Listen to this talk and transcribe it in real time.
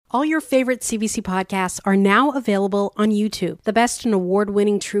All your favorite CBC podcasts are now available on YouTube. The best in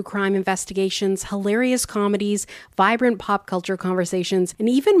award-winning true crime investigations, hilarious comedies, vibrant pop culture conversations, and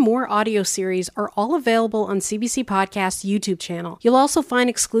even more audio series are all available on CBC Podcast's YouTube channel. You'll also find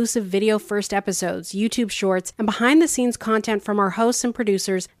exclusive video-first episodes, YouTube shorts, and behind-the-scenes content from our hosts and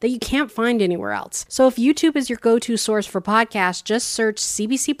producers that you can't find anywhere else. So if YouTube is your go-to source for podcasts, just search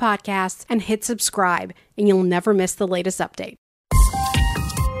CBC Podcasts and hit subscribe, and you'll never miss the latest update.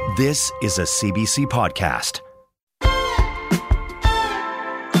 This is a CBC podcast.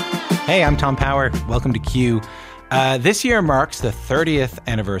 Hey, I'm Tom Power. Welcome to Q. This year marks the 30th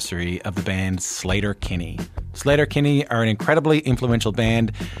anniversary of the band Sleater-Kinney. Sleater-Kinney are an incredibly influential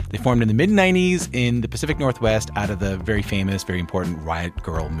band. They formed in the mid-90s in the Pacific Northwest out of the very famous, very important Riot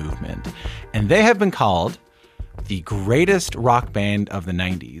Grrrl movement. And they have been called the greatest rock band of the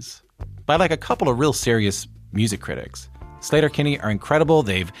 90s by like a couple of real serious music critics. Sleater-Kinney are incredible.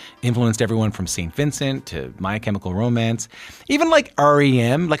 They've influenced everyone from St. Vincent to My Chemical Romance. Even like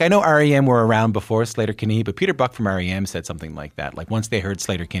REM. Like I know REM were around before Sleater-Kinney, but Peter Buck from REM said something like that. Like once they heard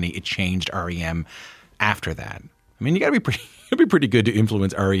Sleater-Kinney, it changed REM after that. I mean, you gotta be pretty good to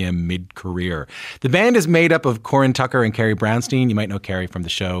influence REM mid-career. The band is made up of Corin Tucker and Carrie Brownstein. You might know Carrie from the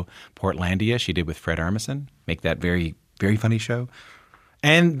show Portlandia. She did with Fred Armisen. Make that very, very funny show.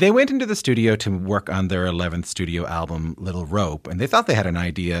 And they went into the studio to work on their 11th studio album, Little Rope, and they thought they had an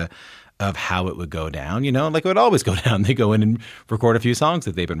idea of how it would go down. You know, like it would always go down. They go in and record a few songs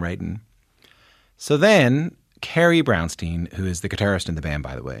that they've been writing. So then Carrie Brownstein, who is the guitarist in the band,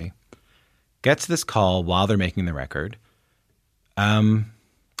 by the way, gets this call while they're making the record that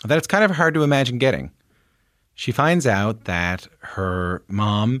it's kind of hard to imagine getting. She finds out that her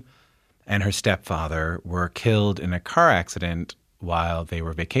mom and her stepfather were killed in a car accident while they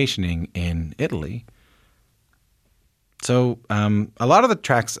were vacationing in Italy. So a lot of the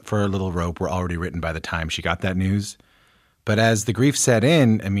tracks for Little Rope were already written by the time she got that news. But as the grief set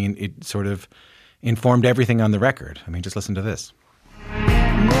in, I mean, it sort of informed everything on the record. I mean, just listen to this.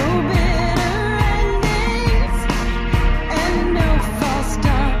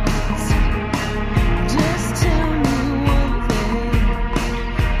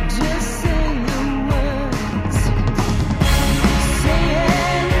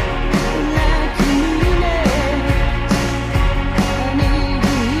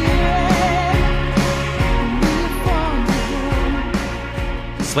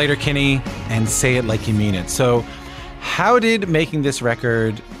 Sleater-Kinney and Say It Like You Mean It. So how did making this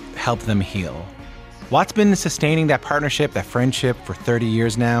record help them heal? What's been sustaining that partnership, that friendship for 30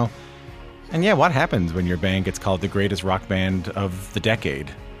 years now? And yeah, what happens when your band gets called the greatest rock band of the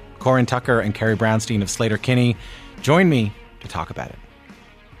decade? Corin Tucker and Carrie Brownstein of Sleater-Kinney join me to talk about it.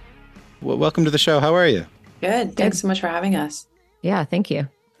 Well, welcome to the show. How are you? Good. Thanks so much for having us. Yeah, thank you.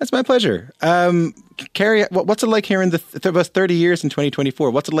 That's my pleasure. Carrie, what's it like hearing the 30 years in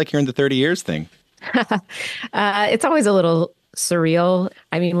 2024? What's it like hearing the 30 years thing? It's always a little surreal.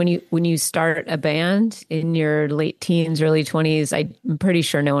 I mean, when you start a band in your late teens, early 20s, I'm pretty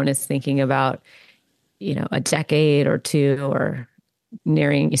sure no one is thinking about, you know, a decade or two or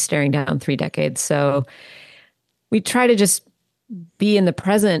staring down 3 decades. So we try to just be in the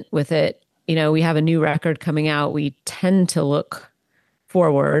present with it. You know, we have a new record coming out. We tend to look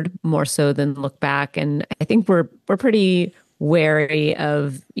forward more so than look back. And I think we're pretty wary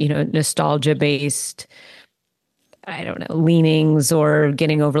of, you know, nostalgia-based, I don't know, leanings or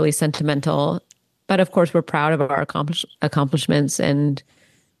getting overly sentimental. But of course, we're proud of our accomplishments and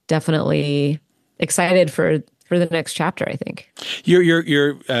definitely excited for the next chapter, I think.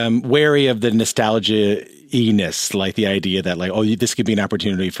 You're wary of the nostalgia-iness, like the idea that like, oh, this could be an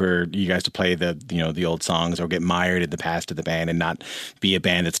opportunity for you guys to play the old songs or get mired in the past of the band and not be a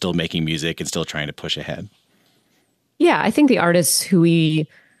band that's still making music and still trying to push ahead. Yeah, I think the artists who we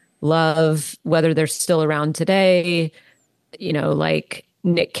love, whether they're still around today, you know, like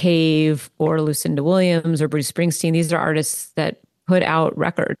Nick Cave or Lucinda Williams or Bruce Springsteen, these are artists that put out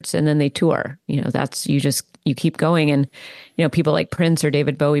records and then they tour. You know, that's you keep going. And, you know, people like Prince or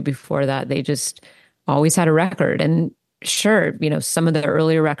David Bowie before that, they just always had a record. And sure, you know, some of the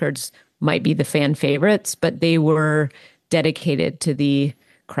earlier records might be the fan favorites, but they were dedicated to the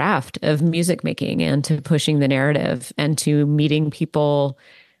craft of music making and to pushing the narrative and to meeting people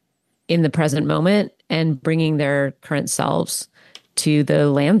in the present moment and bringing their current selves to the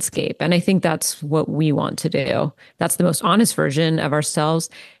landscape. And I think that's what we want to do. That's the most honest version of ourselves.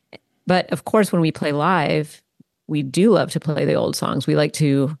 But of course, when we play live, we do love to play the old songs. We like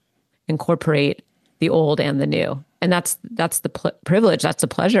to incorporate the old and the new. And that's the privilege, that's the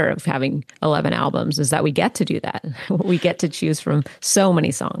pleasure of having 11 albums, is that we get to do that. We get to choose from so many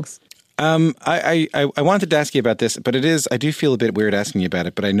songs. I wanted to ask you about this, but I do feel a bit weird asking you about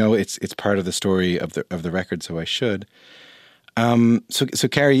it, but I know it's part of the story of the record, so I should. So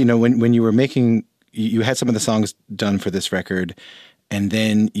Carrie, you know, when you were making, you had some of the songs done for this record, and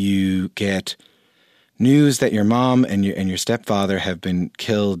then you get news that your mom and your stepfather have been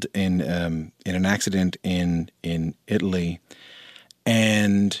killed in an accident in Italy.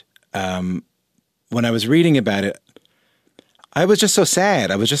 And when I was reading about it, I was just so sad.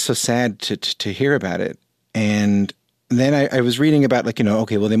 I was just so sad to hear about it. And then I was reading about, like, you know,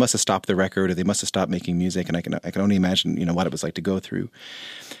 okay, well, they must have stopped the record, or they must have stopped making music, and I can only imagine, you know, what it was like to go through.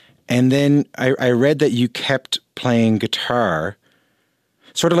 And then I read that you kept playing guitar.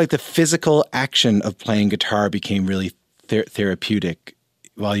 Sort of like the physical action of playing guitar became really therapeutic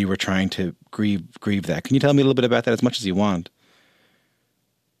while you were trying to grieve that. Can you tell me a little bit about that, as much as you want?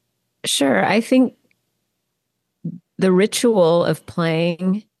 Sure. I think the ritual of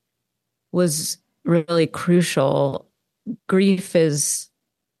playing was really crucial. Grief it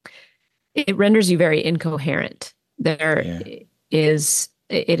renders you very incoherent. It is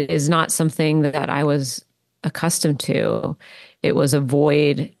not something that I was accustomed to. It was a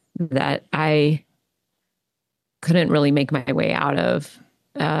void that I couldn't really make my way out of.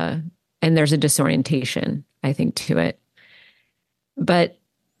 And there's a disorientation, I think, to it. But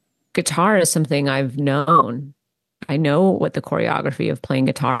guitar is something I've known. I know what the choreography of playing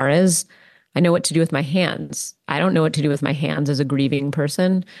guitar is. I know what to do with my hands. I don't know what to do with my hands as a grieving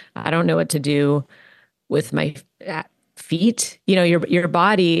person. I don't know what to do with my feet. You know, your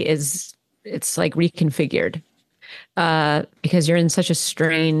body it's like reconfigured. Because you're in such a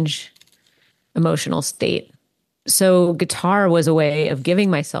strange emotional state. So guitar was a way of giving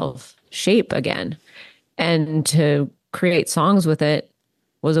myself shape again. And to create songs with it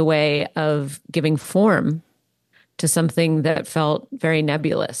was a way of giving form to something that felt very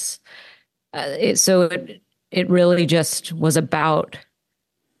nebulous. It really just was about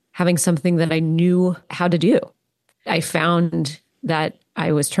having something that I knew how to do. I found that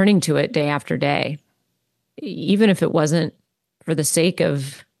I was turning to it day after day, even if it wasn't for the sake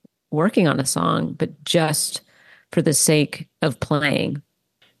of working on a song, but just for the sake of playing.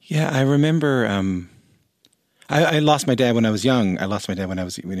 Yeah, I remember I lost my dad when I was young. I lost my dad when I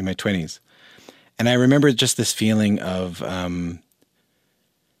was in my 20s. And I remember just this feeling of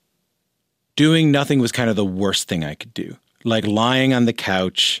doing nothing was kind of the worst thing I could do. Like lying on the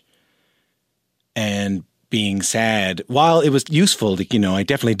couch and being sad. While it was useful, you know, I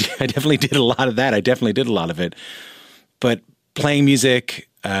definitely did a lot of that. I definitely did a lot of it. But playing music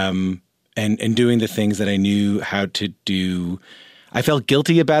and doing the things that I knew how to do, I felt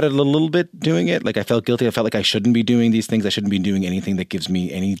guilty about it a little bit doing it. Like I felt guilty. I felt like I shouldn't be doing these things. I shouldn't be doing anything that gives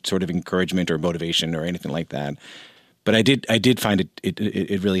me any sort of encouragement or motivation or anything like that. But I did find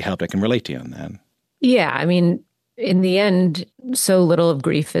it really helped. I can relate to you on that. Yeah, I mean, in the end, so little of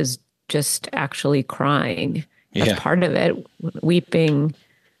grief is just actually crying. That's part of it, weeping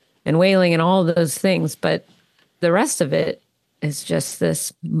and wailing and all those things. But the rest of it is just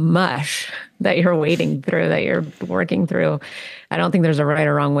this mush that you're wading through, that you're working through. I don't think there's a right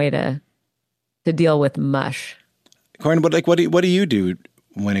or wrong way to deal with mush. Corin, what do you do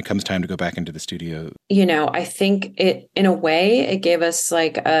when it comes time to go back into the studio? You know, I think in a way, it gave us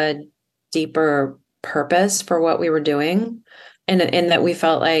like a deeper purpose for what we were doing. And that we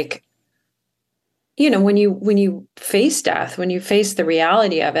felt like, you know, when you face death, when you face the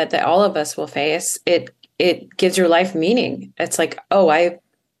reality of it, that all of us will face, it gives your life meaning. It's like, oh, I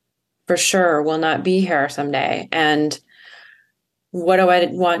for sure will not be here someday. And what do I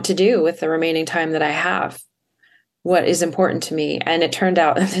want to do with the remaining time that I have? What is important to me? And it turned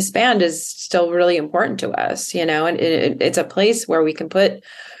out this band is still really important to us, you know, and it's a place where we can put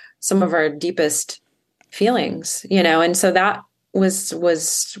some of our deepest feelings, you know, and so that was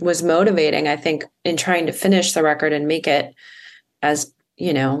motivating, I think, in trying to finish the record and make it as,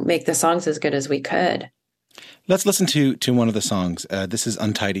 you know, make the songs as good as we could. Let's listen to one of the songs. This is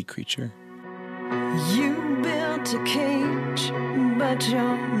Untidy Creature. You built a cage, but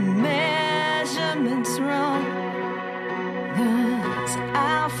your measurement's wrong. 'Cause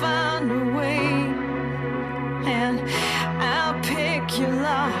I'll find a way, and I'll pick your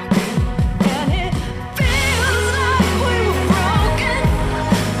lock. And it feels like we were broken,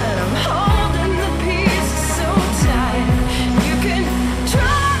 and I'm holding the pieces so tight. You can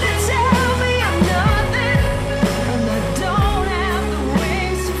try to tell me I'm nothing, and I don't have the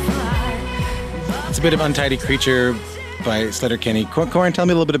wings to fly. It's a bit of Untidy Creature by Sleater-Kinney. Corin, tell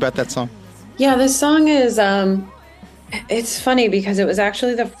me a little bit about that song. Yeah, this song is It's funny because it was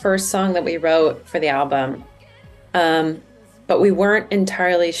actually the first song that we wrote for the album. But we weren't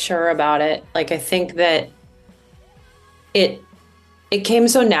entirely sure about it. Like, I think that it it came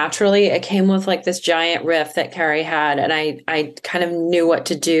so naturally. It came with like this giant riff that Carrie had, and I kind of knew what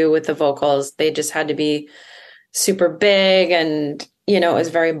to do with the vocals. They just had to be super big, and it was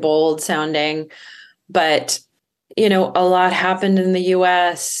very bold sounding. But a lot happened in the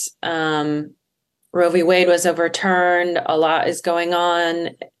US. Roe v. Wade was overturned. A lot is going on,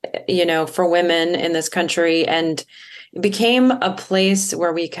 for women in this country. And it became a place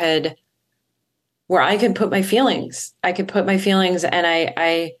where I could put my feelings. I could put my feelings. And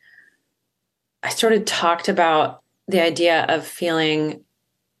I sort of talked about the idea of feeling,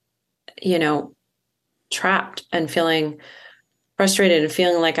 trapped and feeling frustrated and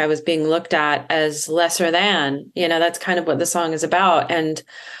feeling like I was being looked at as lesser than. That's kind of what the song is about. And,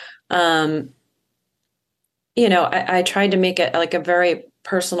 I tried to make it like a very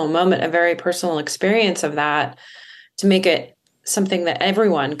personal moment, a very personal experience of that, to make it something that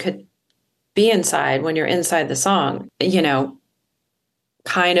everyone could be inside when you're inside the song,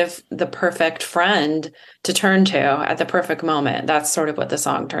 kind of the perfect friend to turn to at the perfect moment. That's sort of what the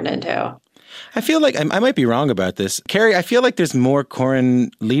song turned into. I feel like I might be wrong about this. Carrie, I feel like there's more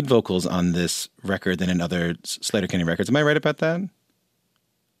Corin lead vocals on this record than in other Sleater-Kinney records. Am I right about that?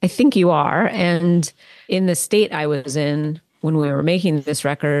 I think you are. And in the state I was in when we were making this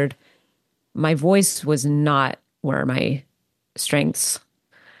record, my voice was not where my strengths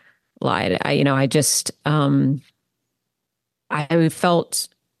lied. I felt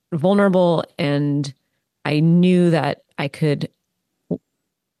vulnerable, and I knew that I could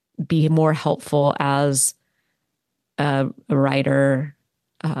be more helpful as a writer,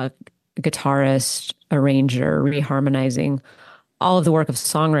 a guitarist, arranger, reharmonizing, all of the work of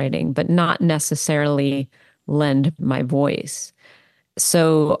songwriting, but not necessarily lend my voice.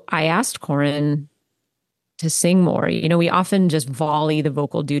 So I asked Corin to sing more. We often just volley the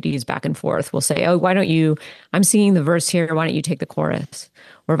vocal duties back and forth. We'll say, oh, why don't you, I'm singing the verse here, why don't you take the chorus?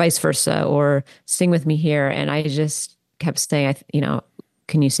 Or vice versa, or sing with me here. And I just kept saying,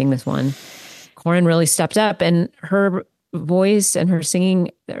 can you sing this one? Corin really stepped up, and her voice and her singing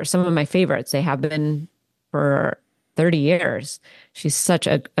are some of my favorites. They have been for 30 years. She's such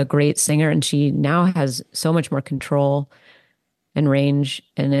a great singer, and she now has so much more control and range,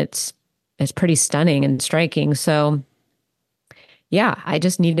 and it's pretty stunning and striking. So yeah, I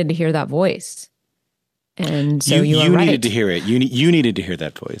just needed to hear that voice. And so you were right. Needed to hear it. You needed to hear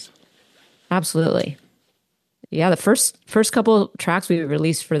that voice. Absolutely. Yeah, the first couple tracks we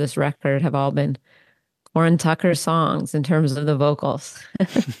released for this record have all been Corin Tucker songs in terms of the vocals.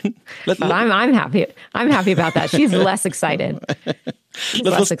 But I'm happy. I'm happy about that. She's less excited.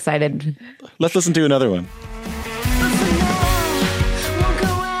 Excited. Let's listen to another one.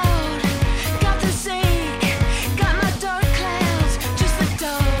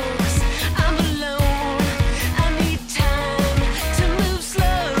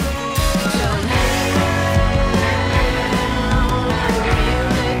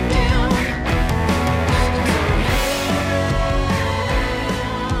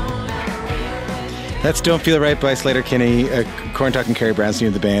 That's Don't Feel Right by Sleater-Kinney. Corin Tucker and Carrie Brownstein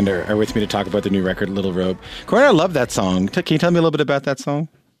of the band are with me to talk about the new record, Little Rope. Corin, I love that song. Can you tell me a little bit about that song?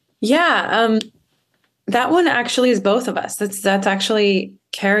 Yeah, that one actually is both of us. That's actually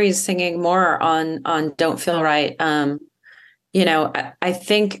Carrie's singing more on Don't Feel Right. I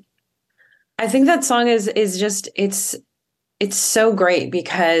think that song is just it's so great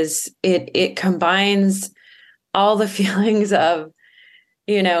because it combines all the feelings of,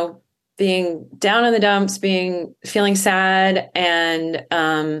 being down in the dumps, feeling sad, and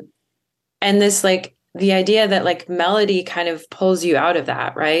this like the idea that like melody kind of pulls you out of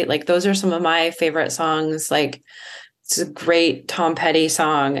that, right? Like those are some of my favorite songs. Like it's a great Tom Petty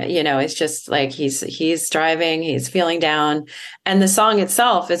song. It's just like he's driving, he's feeling down, and the song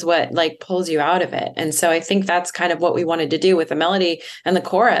itself is what like pulls you out of it. And so I think that's kind of what we wanted to do with the melody and the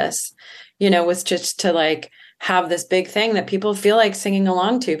chorus, was just to like have this big thing that people feel like singing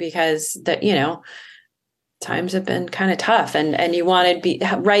along to, because that, times have been kind of tough, and you want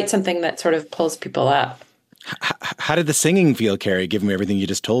to write something that sort of pulls people up. How did the singing feel, Carrie, given everything you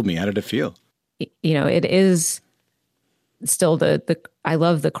just told me? How did it feel? It is still I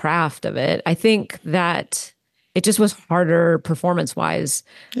love the craft of it. I think that it just was harder performance wise.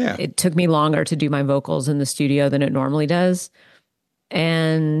 Yeah. It took me longer to do my vocals in the studio than it normally does.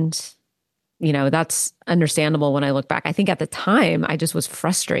 And that's understandable when I look back. I think at the time I just was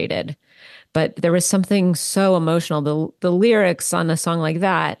frustrated, but there was something so emotional. The lyrics on a song like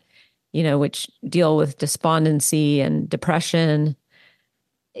that which deal with despondency and depression.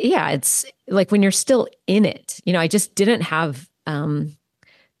 Yeah, it's like when you're still in it, I just didn't have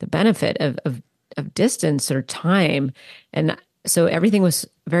the benefit of distance or time. And so everything was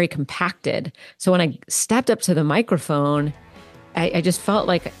very compacted. So when I stepped up to the microphone, I just felt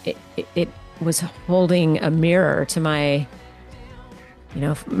like it was holding a mirror to my,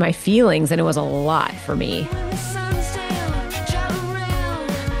 my feelings. And it was a lot for me.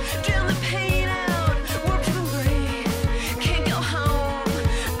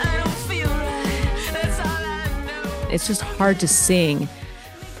 It's just hard to sing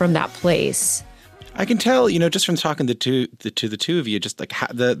from that place. I can tell, just from talking to the two of you, just like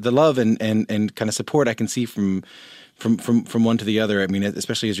the love and kind of support I can see from one to the other. I mean,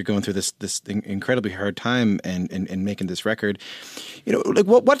 especially as you're going through this incredibly hard time and making this record. Like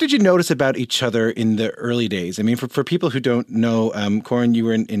what did you notice about each other in the early days? I mean, for people who don't know, Corin, you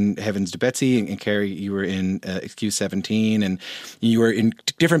were in Heavens to Betsy, and Carrie, you were in Excuse 17, and you were in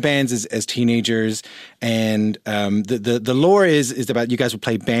different bands as teenagers. And the lore is about you guys would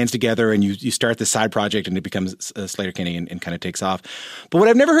play bands together, and you start this side project, and it becomes Sleater-Kinney and kind of takes off. But what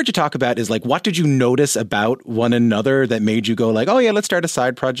I've never heard you talk about is like, what did you notice about one another that made you go like, oh yeah, let's start a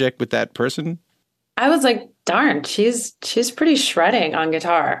side project with that person? I was like, darn, she's pretty shredding on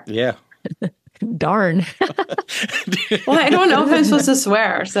guitar. Yeah. Darn. Well, I don't know if I'm supposed to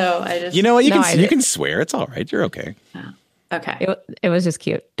swear, so I just... You know what? You can swear. It's all right. You're okay. Oh, okay. It was just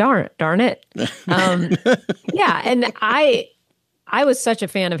cute. Darn it. Yeah, and I was such a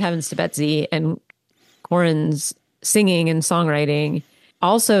fan of Heavens to Betsy and Corin's singing and songwriting.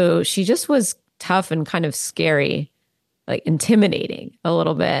 Also, she just was tough and kind of scary, like intimidating a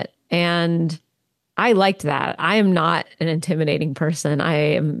little bit. And I liked that. I am not an intimidating person.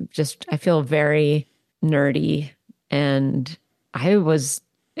 I feel very nerdy, and I was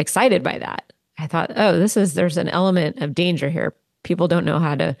excited by that. I thought, oh, there's an element of danger here. People don't know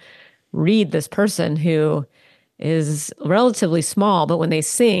how to read this person who is relatively small, but when they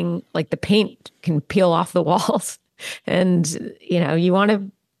sing, like the paint can peel off the walls. And, you want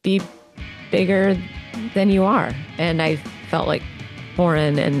to be bigger than you are. And I felt like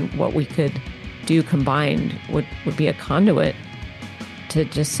Corin and what we could do combined would be a conduit to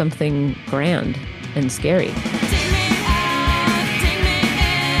just something grand and scary.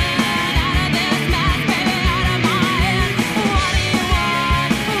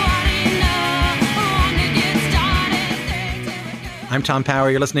 I'm Tom Power.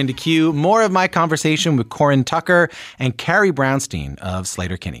 You're listening to Q. More of my conversation with Corin Tucker and Carrie Brownstein of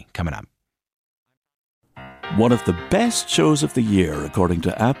Sleater-Kinney coming up. One of the best shows of the year, according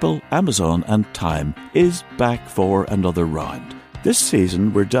to Apple, Amazon and Time, is back for another round. This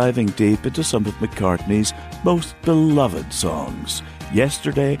season, we're diving deep into some of McCartney's most beloved songs.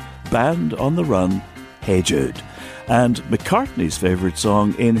 Yesterday, Band on the Run, Hey Jude, and McCartney's favourite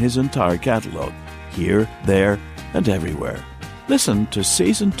song in his entire catalogue, Here, There and Everywhere. Listen to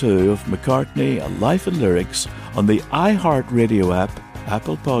Season 2 of McCartney, A Life in Lyrics on the iHeartRadio app,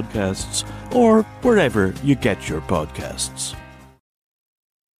 Apple Podcasts, or wherever you get your podcasts.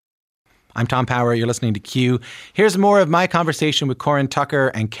 I'm Tom Power. You're listening to Q. Here's more of my conversation with Corin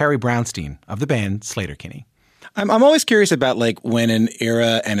Tucker and Carrie Brownstein of the band Sleater-Kinney. I'm always curious about like when an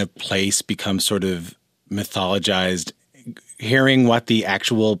era and a place becomes sort of mythologized, hearing what the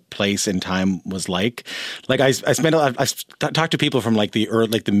actual place and time was like. Like I've talked to people from like the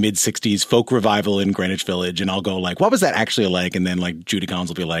mid 60s folk revival in Greenwich Village, and I'll go like, what was that actually like? And then like Judy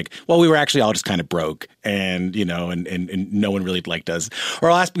Collins will be like, well, we were actually all just kind of broke, and and no one really liked us. Or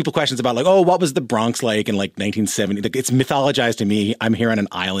I'll ask people questions about like, oh, what was the Bronx like in like 1970? Like, it's mythologized to me. I'm here on an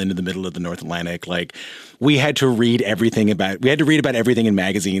island in the middle of the North Atlantic. Like we had to read about everything in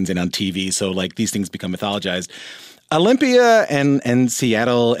magazines and on TV. So like these things become mythologized. Olympia and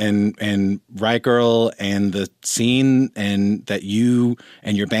Seattle and Riot Grrrl and the scene and that you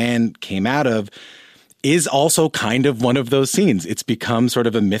and your band came out of is also kind of one of those scenes. It's become sort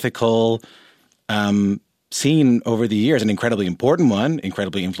of a mythical scene over the years, an incredibly important one,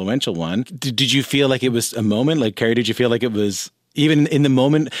 incredibly influential one. Did you feel like it was a moment? Like, Carrie, did you feel like it was even in the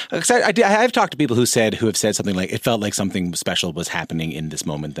moment? I've talked to people who have said something like it felt like something special was happening in this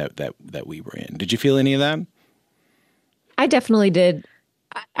moment that we were in. Did you feel any of that? I definitely did.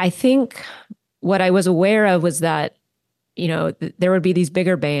 I think what I was aware of was that, there would be these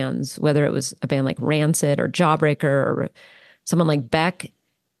bigger bands, whether it was a band like Rancid or Jawbreaker or someone like Beck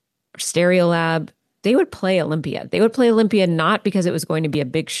or Stereolab. They would play Olympia. They would play Olympia not because it was going to be a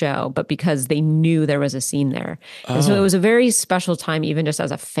big show, but because they knew there was a scene there. Oh. And so it was a very special time, even just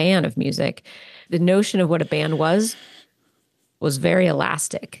as a fan of music. The notion of what a band was very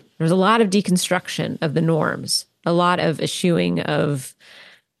elastic. There was a lot of deconstruction of the norms, a lot of eschewing of,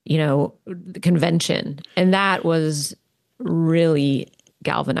 the convention. And that was really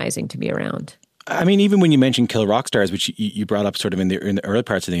galvanizing to be around. I mean, even when you mentioned Kill Rock Stars, which you brought up sort of in the early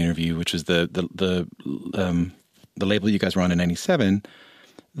parts of the interview, which was the label you guys were on in '97.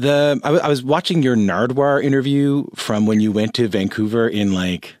 I was watching your Nardwuar interview from when you went to Vancouver in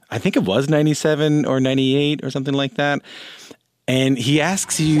I think it was '97 or '98 or something like that. And he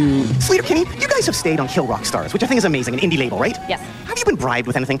asks you, Sleater-Kinney, you guys have stayed on Kill Rock Stars, which I think is amazing, an indie label, right? Yes. Have you been bribed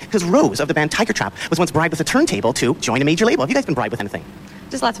with anything? Because Rose of the band Tiger Trap was once bribed with a turntable to join a major label. Have you guys been bribed with anything?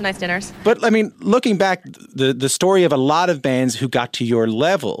 Just lots of nice dinners. But I mean, looking back, the story of a lot of bands who got to your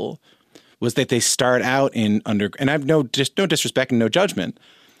level was that they start out in and I have no disrespect and no judgment.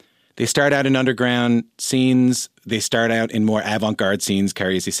 They start out in underground scenes. They start out in more avant-garde scenes,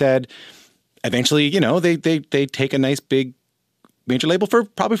 Carrie, as he said. Eventually, they take a nice big major label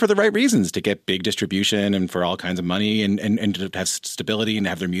probably for the right reasons, to get big distribution and for all kinds of money and to have stability and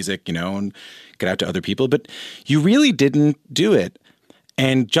have their music, and get out to other people. But you really didn't do it.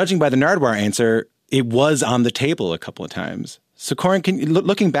 And judging by the Nardwuar answer, it was on the table a couple of times. So Corin,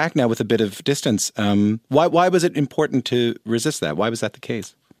 looking back now with a bit of distance, why was it important to resist that? Why was that the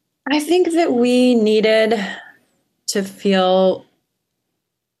case? I think that we needed to feel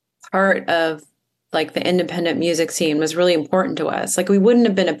part of the independent music scene was really important to us. We wouldn't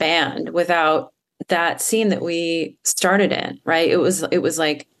have been a band without that scene that we started in, right? It was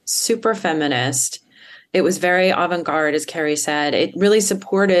super feminist. It was very avant-garde, as Carrie said. It really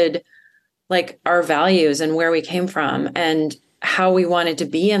supported our values and where we came from and how we wanted to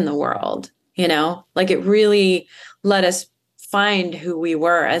be in the world, it really let us find who we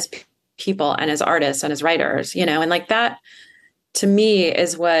were as people and as artists and as writers, and that to me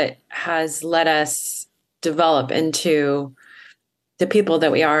is what has let us develop into the people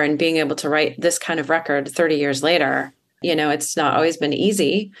that we are and being able to write this kind of record 30 years later. It's not always been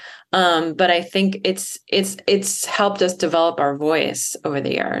easy. But I think it's helped us develop our voice over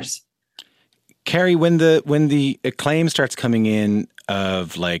the years. Carrie, when the acclaim starts coming in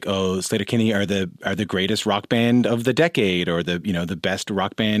of Sleater-Kinney are the greatest rock band of the decade or the best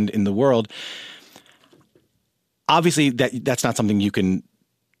rock band in the world, obviously that's not something you can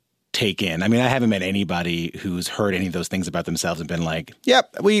take in. I mean, I haven't met anybody who's heard any of those things about themselves and been like,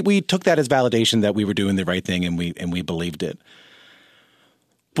 yep, we took that as validation that we were doing the right thing and we believed it.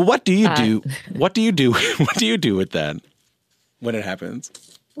 But what do you do? What do you do? What do you do with that when it happens?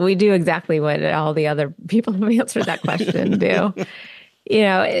 We do exactly what all the other people who answered that question do.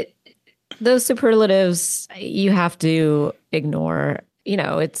 Those superlatives you have to ignore.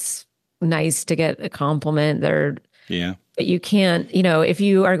 It's nice to get a compliment. But you can't, if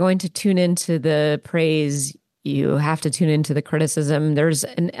you are going to tune into the praise, you have to tune into the criticism. There's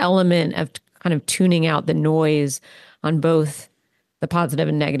an element of kind of tuning out the noise on both the positive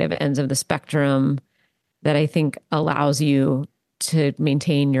and negative ends of the spectrum that I think allows you to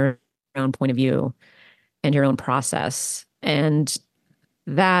maintain your own point of view and your own process. And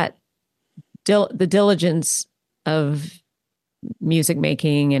that the diligence of music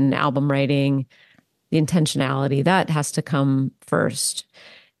making and album writing, the intentionality, that has to come first.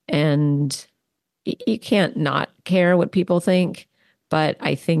 And you can't not care what people think, but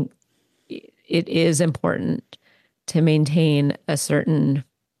I think it is important to maintain a certain,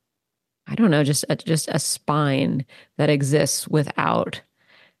 I don't know, just a spine that exists without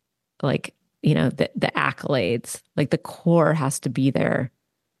the accolades. The core has to be there,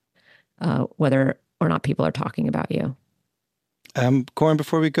 whether or not people are talking about you. Corin,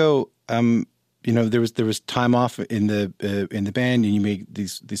 before we go, there was time off in the band, and you made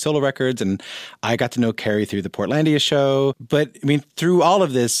these solo records, and I got to know Carrie through the Portlandia show. But I mean, through all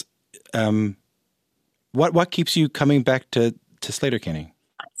of this, what keeps you coming back to Sleater-Kinney?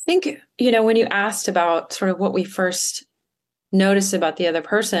 I think when you asked about sort of what we first noticed about the other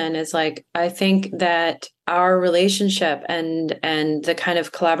person is I think that our relationship and the kind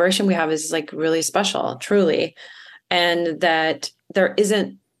of collaboration we have is really special, truly, and that there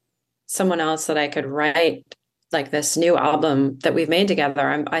isn't someone else that I could write this new album that we've made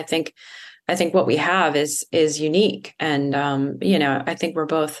together. I think what we have is unique. And, I think we're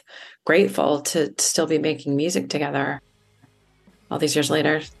both grateful to still be making music together all these years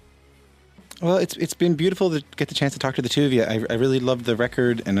later. Well, it's been beautiful to get the chance to talk to the two of you. I really loved the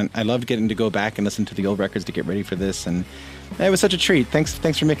record, and I loved getting to go back and listen to the old records to get ready for this. And it was such a treat. Thanks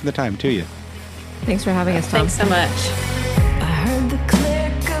for making the time, to you. Thanks for having us, Tom. Thanks so much. I heard the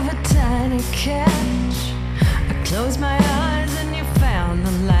click of a tiny catch. I closed my eyes and you found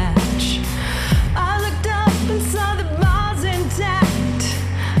the latch. I looked up and saw the bars intact.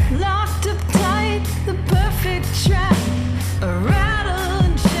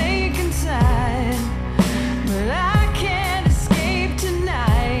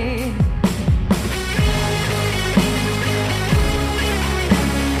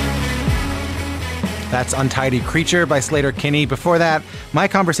 That's Untidy Creature by Sleater-Kinney. Before that, my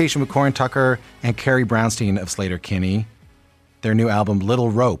conversation with Corin Tucker and Carrie Brownstein of Sleater-Kinney. Their new album,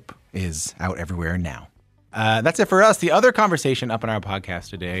 Little Rope, is out everywhere now. That's it for us. The other conversation up on our podcast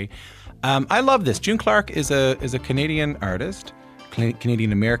today. I love this. June Clark is a Canadian artist,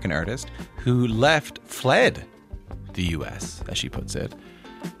 Canadian-American artist, who fled the U.S., as she puts it,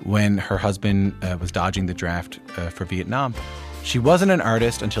 when her husband was dodging the draft for Vietnam. She wasn't an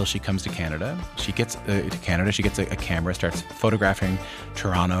artist until she comes to Canada. She gets to Canada. She gets a camera, starts photographing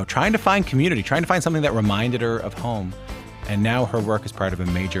Toronto, trying to find community, trying to find something that reminded her of home. And now her work is part of a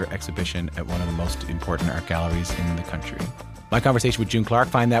major exhibition at one of the most important art galleries in the country. My conversation with June Clark,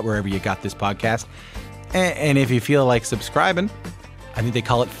 find that wherever you got this podcast. And if you feel like subscribing, I think they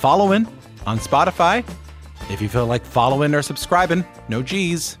call it following on Spotify. If you feel like following or subscribing, no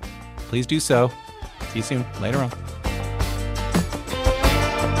G's, please do so. See you soon. Later on.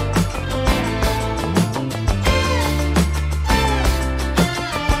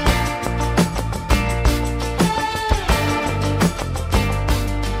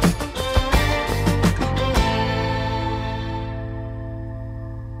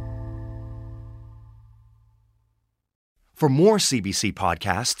 For more CBC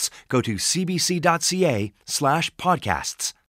podcasts, go to cbc.ca/podcasts.